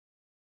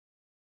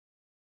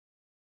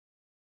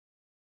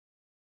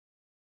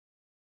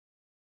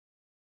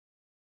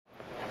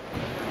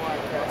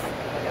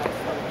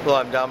Hello,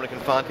 I'm Dominic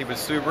Infanti with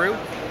Subaru.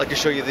 I'd like to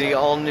show you the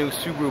all-new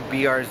Subaru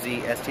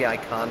BRZ STI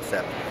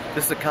concept.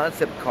 This is a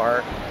concept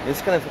car.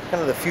 It's kind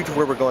of the future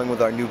where we're going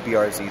with our new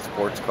BRZ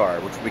sports car,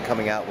 which will be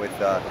coming out with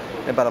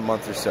in about a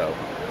month or so.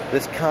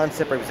 This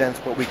concept represents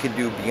what we can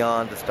do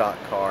beyond the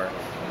stock car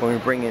when we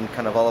bring in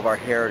kind of all of our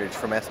heritage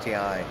from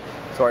STI.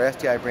 So our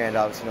STI brand,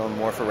 obviously known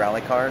more for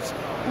rally cars.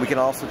 We can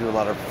also do a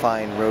lot of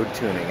fine road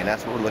tuning, and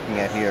that's what we're looking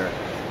at here.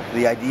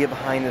 The idea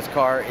behind this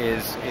car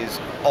is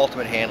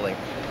ultimate handling.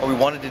 What we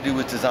wanted to do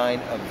was design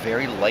a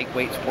very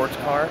lightweight sports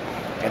car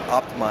and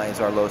optimize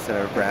our low center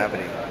of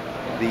gravity.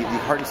 The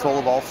heart and soul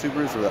of all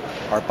Subarus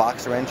are our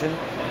boxer engine,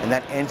 and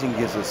that engine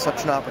gives us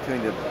such an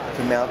opportunity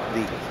to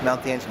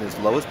mount the engine as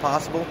low as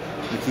possible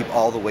and keep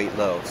all the weight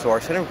low. So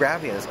our center of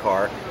gravity in this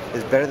car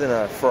is better than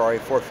a Ferrari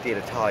 458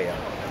 Italia.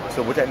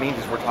 So what that means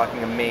is we're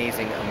talking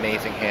amazing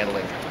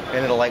handling,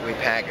 and then a lightweight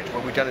package.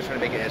 What we've done is try to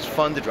make it as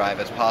fun to drive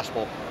as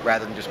possible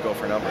rather than just go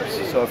for numbers.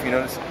 So if you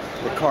notice,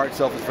 the car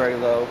itself is very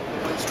low,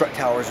 the strut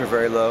towers are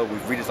very low,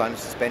 we've redesigned the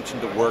suspension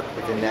to work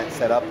within that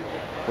setup.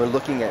 We're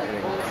looking at an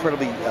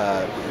incredibly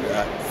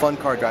fun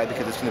car drive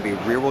because it's going to be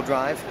rear-wheel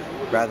drive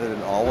rather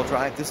than all-wheel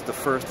drive. This is the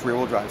first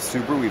rear-wheel drive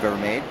Subaru we've ever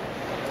made.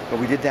 But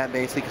we did that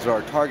basically because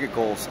our target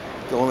goals,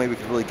 the only way we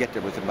could really get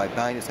there was by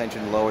buying this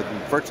engine lower than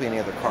virtually any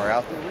other car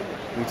out there.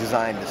 We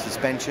designed the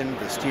suspension,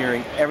 the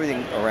steering,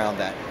 everything around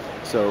that.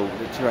 So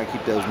to try and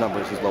keep those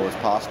numbers as low as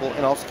possible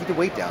and also keep the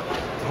weight down.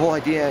 The whole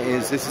idea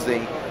is this is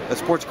a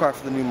sports car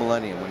for the new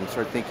millennium when you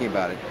start thinking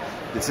about it.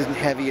 This isn't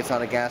heavy, it's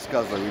not a gas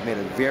guzzler. We've made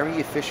a very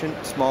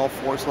efficient, small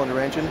 4-cylinder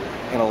engine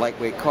and a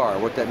lightweight car.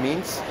 What that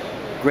means,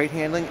 great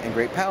handling and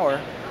great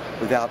power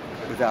without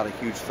a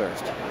huge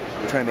thirst.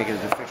 We're trying to make it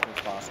as efficient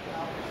as possible.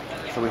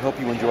 So we hope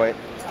you enjoy it.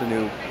 It's the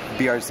new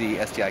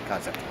BRZ STI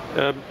concept.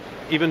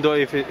 Even though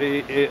if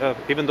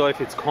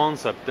it's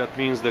concept, that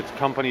means that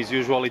companies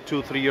usually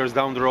 2-3 years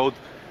down the road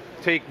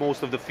take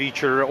most of the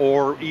feature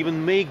or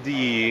even make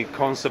the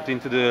concept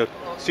into the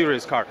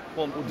serious car.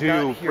 Well,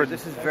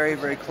 this is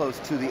very close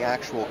to the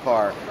actual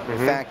car. In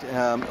fact,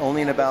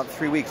 only in about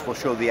 3 weeks we'll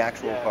show the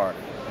actual car.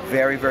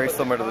 Very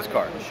similar to this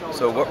car.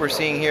 So what we're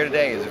seeing here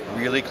today is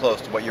really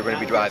close to what you're going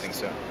to be driving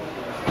soon.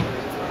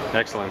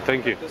 Excellent,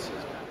 thank you.